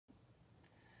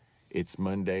It's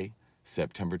Monday,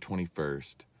 September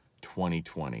 21st,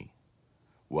 2020.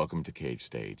 Welcome to Cage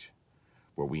Stage,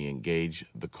 where we engage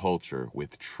the culture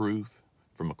with truth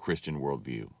from a Christian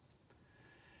worldview.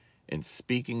 And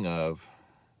speaking of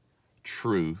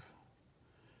truth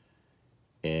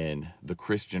and the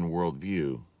Christian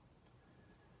worldview,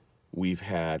 we've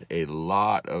had a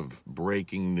lot of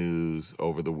breaking news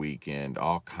over the weekend,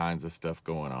 all kinds of stuff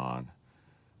going on.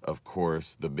 Of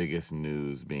course, the biggest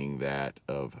news being that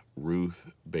of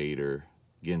Ruth Bader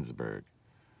Ginsburg,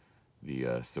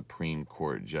 the Supreme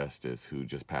Court Justice who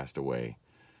just passed away.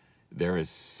 There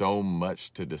is so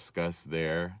much to discuss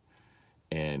there,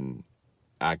 and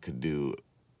I could do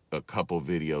a couple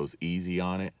videos easy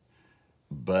on it,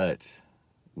 but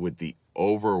with the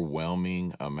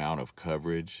overwhelming amount of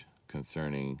coverage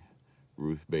concerning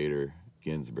Ruth Bader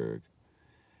Ginsburg,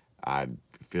 I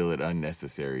feel it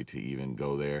unnecessary to even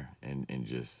go there and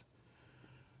just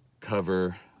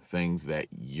cover things that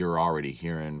you're already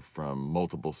hearing from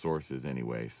multiple sources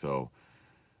anyway. So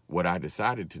what I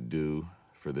decided to do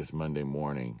for this Monday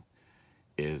morning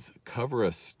is cover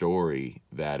a story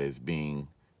that is being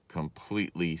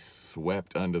completely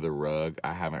swept under the rug.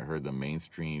 I haven't heard the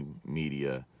mainstream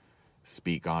media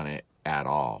speak on it at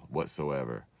all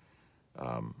whatsoever.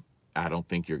 I don't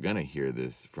think you're going to hear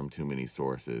this from too many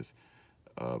sources.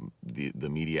 The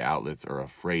media outlets are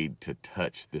afraid to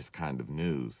touch this kind of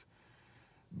news.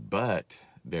 But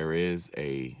there is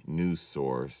a news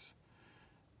source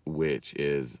which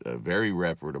is very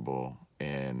reputable,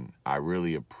 and I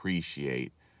really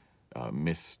appreciate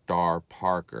Miss Star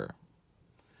Parker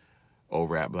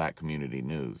over at Black Community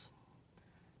News.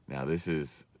 Now, this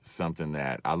is something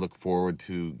that I look forward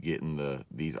to getting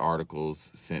these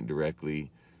articles sent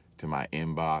directly to my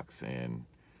inbox, and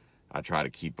I try to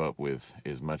keep up with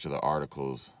as much of the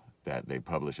articles that they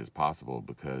publish as possible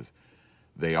because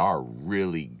they are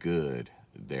really good.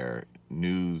 They're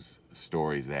news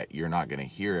stories that you're not going to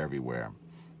hear everywhere.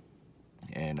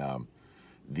 And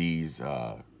these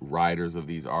writers of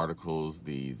these articles,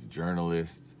 these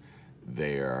journalists,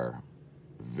 they are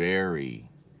very,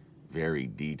 very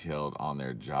detailed on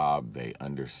their job. They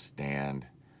understand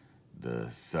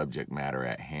the subject matter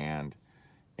at hand,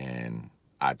 and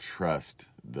I trust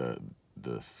the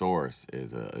source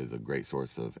is a great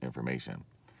source of information.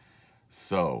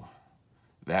 So,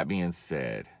 that being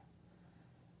said,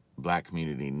 Black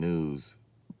Community News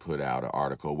put out an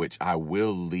article, which I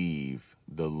will leave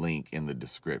the link in the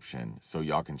description so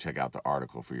y'all can check out the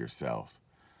article for yourself.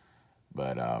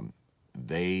 But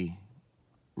they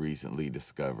recently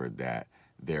discovered that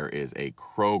there is a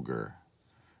Kroger,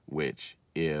 which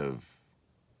if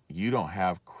you don't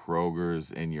have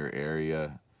Krogers in your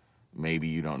area, maybe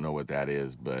you don't know what that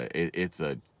is, but it's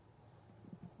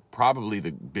probably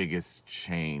the biggest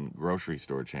grocery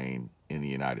store chain in the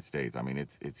United States. I mean,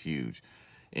 it's huge.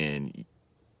 And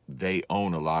they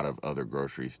own a lot of other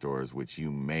grocery stores, which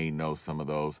you may know some of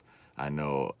those. I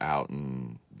know out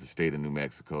in the state of New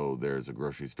Mexico, there's a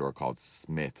grocery store called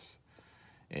Smith's,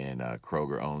 and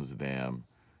Kroger owns them.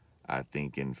 I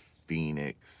think in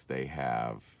Phoenix, they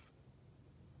have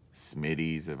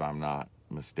Smitty's, if I'm not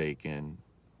mistaken,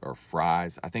 or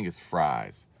Fry's. I think it's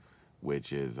Fry's,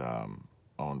 which is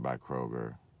owned by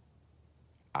Kroger,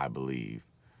 I believe.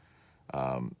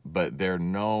 But they're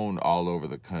known all over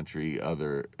the country,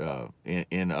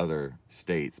 in other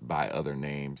states by other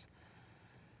names.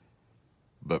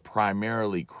 But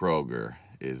primarily Kroger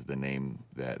is the name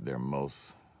that they're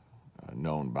most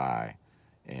known by.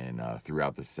 And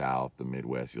throughout the South, the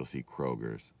Midwest, you'll see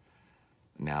Kroger's.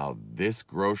 Now, this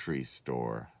grocery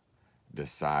store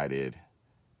decided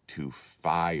to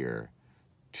fire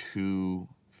 2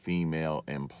 female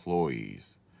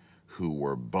employees who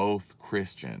were both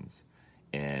Christians.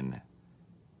 And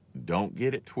don't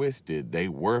get it twisted, they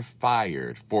were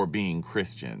fired for being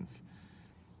Christians.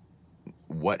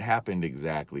 What happened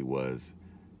exactly was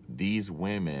these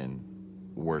women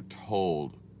were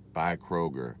told by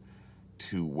Kroger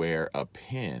to wear a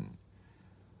pin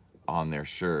on their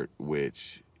shirt,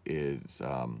 which is,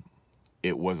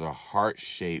 it was a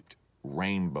heart-shaped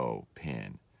rainbow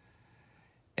pin.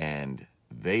 And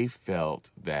they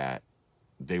felt that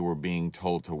they were being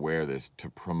told to wear this to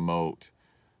promote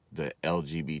the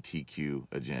LGBTQ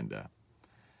agenda,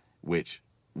 which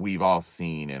we've all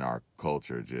seen in our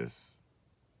culture.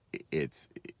 It's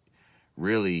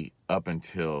really, up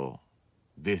until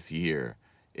this year,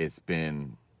 it's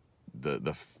been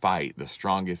the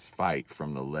strongest fight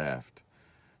from the left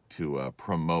to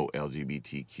promote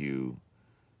LGBTQ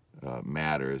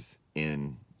matters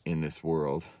in this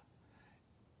world.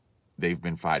 They've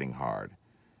been fighting hard.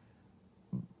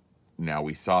 Now,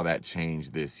 we saw that change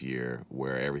this year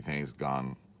where everything's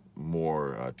gone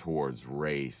more towards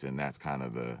race, and that's kind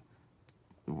of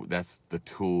that's the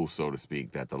tool, so to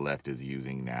speak, that the left is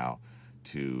using now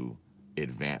to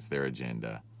advance their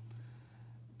agenda.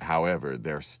 However,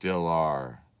 there still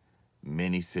are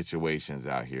many situations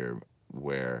out here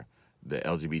where the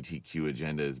LGBTQ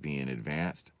agenda is being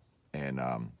advanced. And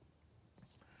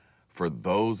for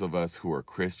those of us who are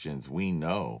Christians, we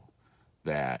know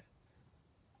that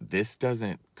this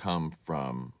doesn't come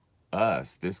from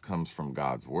us. This comes from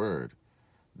God's word,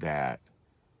 that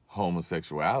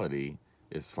homosexuality,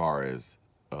 as far as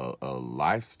a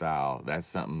lifestyle, that's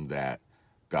something that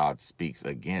God speaks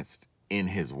against in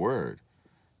his word,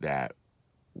 that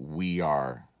we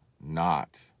are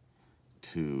not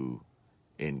to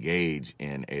engage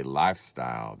in a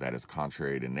lifestyle that is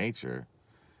contrary to nature.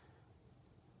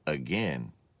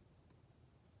 Again,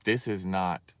 this is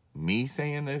not me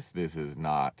saying this. This is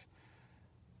not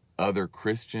other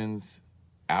Christians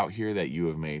out here that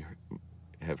you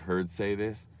have heard say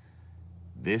this.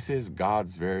 This is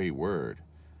God's very word.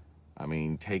 I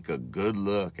mean, take a good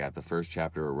look at the first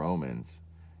chapter of Romans,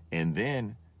 and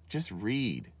then just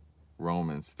read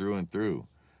Romans through and through.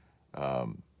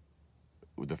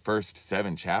 The first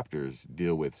 7 chapters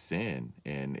deal with sin,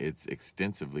 and it's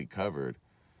extensively covered.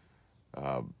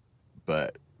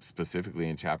 But specifically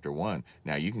in chapter 1,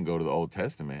 now you can go to the Old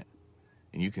Testament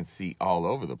and you can see all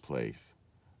over the place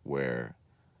where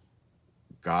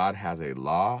God has a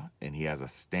law and he has a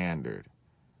standard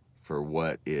for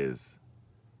what is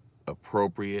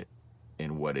appropriate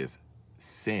and what is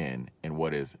sin and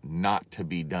what is not to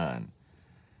be done.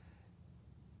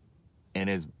 And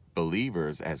as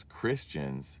believers, as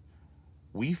Christians,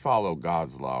 we follow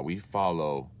God's law. We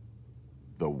follow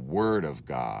the word of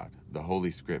God, the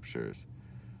Holy Scriptures.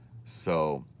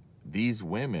 So these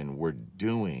women were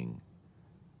doing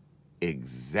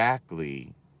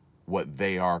exactly what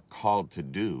they are called to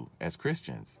do as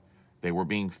Christians. They were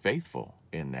being faithful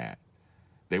in that.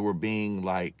 They were being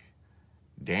like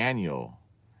Daniel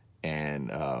and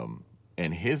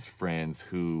his friends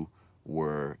who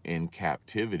were in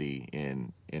captivity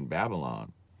in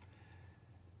Babylon.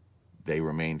 They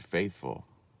remained faithful.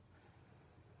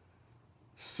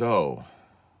 So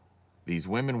these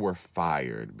women were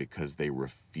fired because they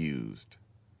refused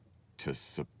to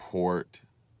support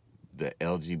the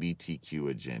LGBTQ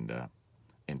agenda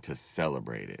and to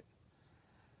celebrate it.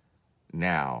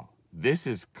 Now, this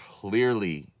is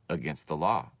clearly against the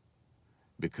law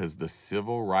because the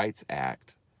Civil Rights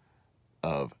Act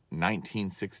of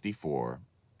 1964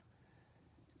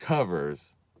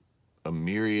 covers a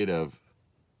myriad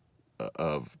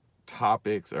of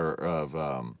topics or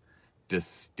of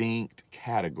distinct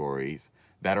categories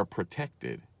that are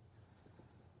protected,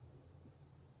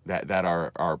 that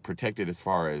are protected as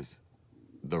far as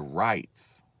the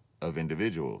rights of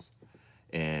individuals.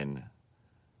 And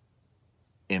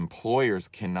employers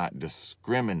cannot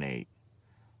discriminate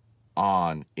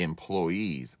on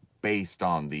employees based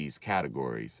on these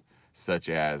categories, such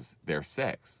as their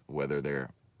sex, whether they're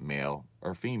male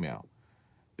or female.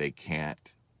 They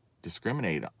can't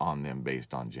discriminate on them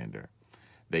based on gender.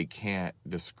 They can't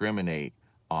discriminate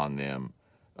on them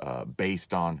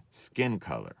based on skin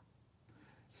color.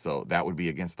 So that would be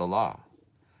against the law.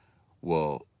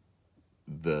 Well,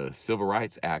 the Civil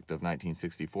Rights Act of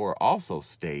 1964 also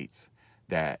states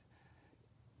that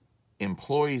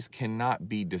employees cannot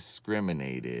be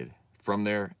discriminated from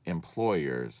their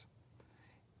employers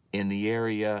in the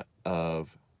area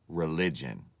of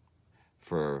religion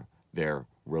for their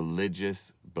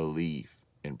religious belief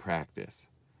and practice.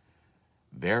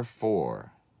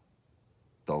 Therefore,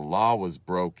 the law was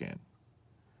broken.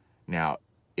 Now,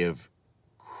 if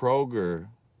Kroger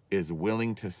is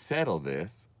willing to settle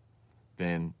this,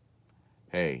 then,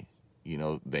 hey,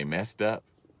 they messed up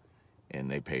and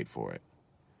they paid for it.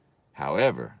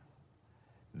 However,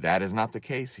 that is not the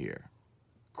case here.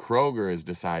 Kroger is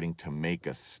deciding to make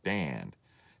a stand,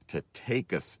 to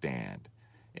take a stand.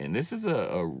 And this is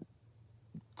a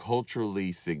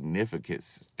culturally significant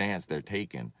stance they're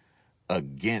taking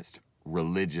against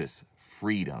religious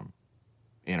freedom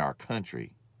in our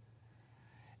country.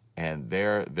 And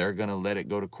they're going to let it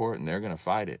go to court and they're going to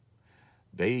fight it.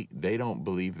 They don't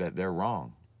believe that they're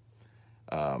wrong.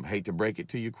 Hate to break it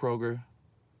to you, Kroger.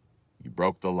 You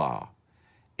broke the law.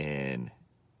 And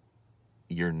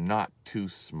you're not too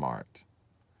smart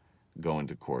going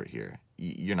to court here.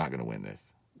 You're not going to win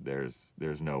this.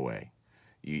 There's no way.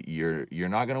 You're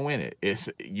not going to win it.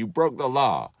 You broke the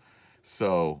law.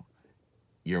 So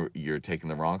you're taking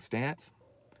the wrong stance.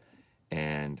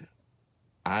 And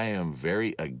I am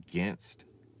very against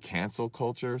cancel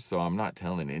culture, so I'm not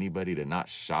telling anybody to not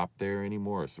shop there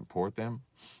anymore or support them.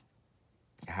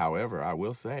 However, I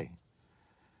will say,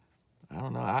 I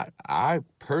don't know, I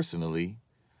personally,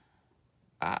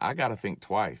 I got to think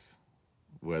twice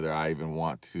whether I even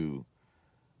want to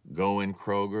go in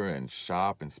Kroger and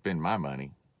shop and spend my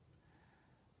money.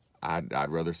 I'd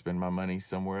rather spend my money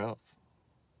somewhere else.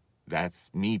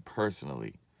 That's me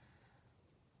personally.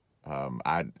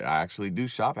 I actually do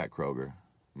shop at Kroger.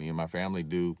 Me and my family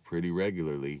do pretty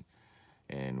regularly,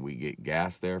 and we get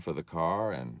gas there for the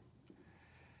car. And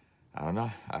I don't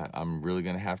know. I'm really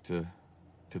gonna have to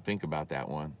think about that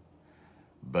one.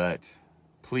 But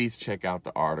please check out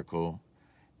the article,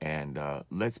 and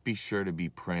let's be sure to be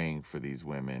praying for these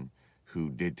women who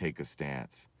did take a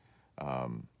stance.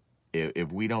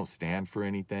 If we don't stand for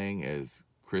anything as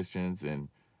Christians and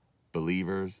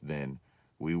believers, then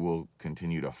we will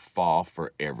continue to fall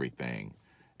for everything,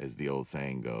 as the old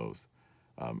saying goes.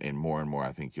 And more,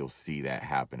 I think you'll see that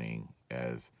happening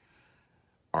as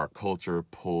our culture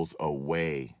pulls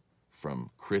away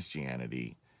from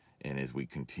Christianity, and as we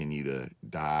continue to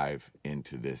dive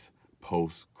into this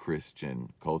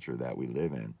post-Christian culture that we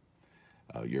live in.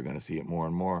 You're going to see it more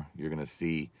and more. You're going to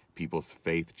see people's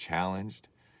faith challenged.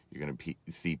 You're going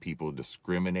to see people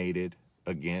discriminated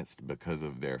against because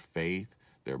of their faith,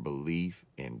 their belief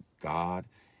in God,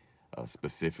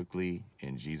 specifically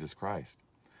in Jesus Christ.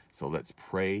 So let's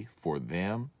pray for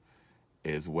them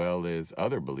as well as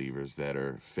other believers that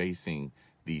are facing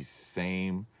these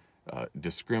same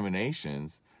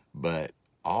discriminations, but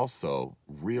also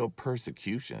real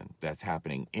persecution that's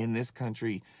happening in this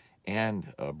country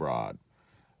and abroad.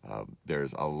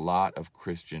 There's a lot of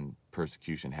Christian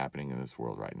persecution happening in this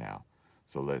world right now.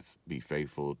 So let's be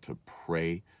faithful to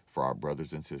pray for our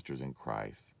brothers and sisters in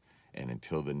Christ. And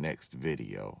until the next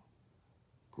video,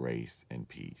 grace and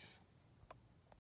peace.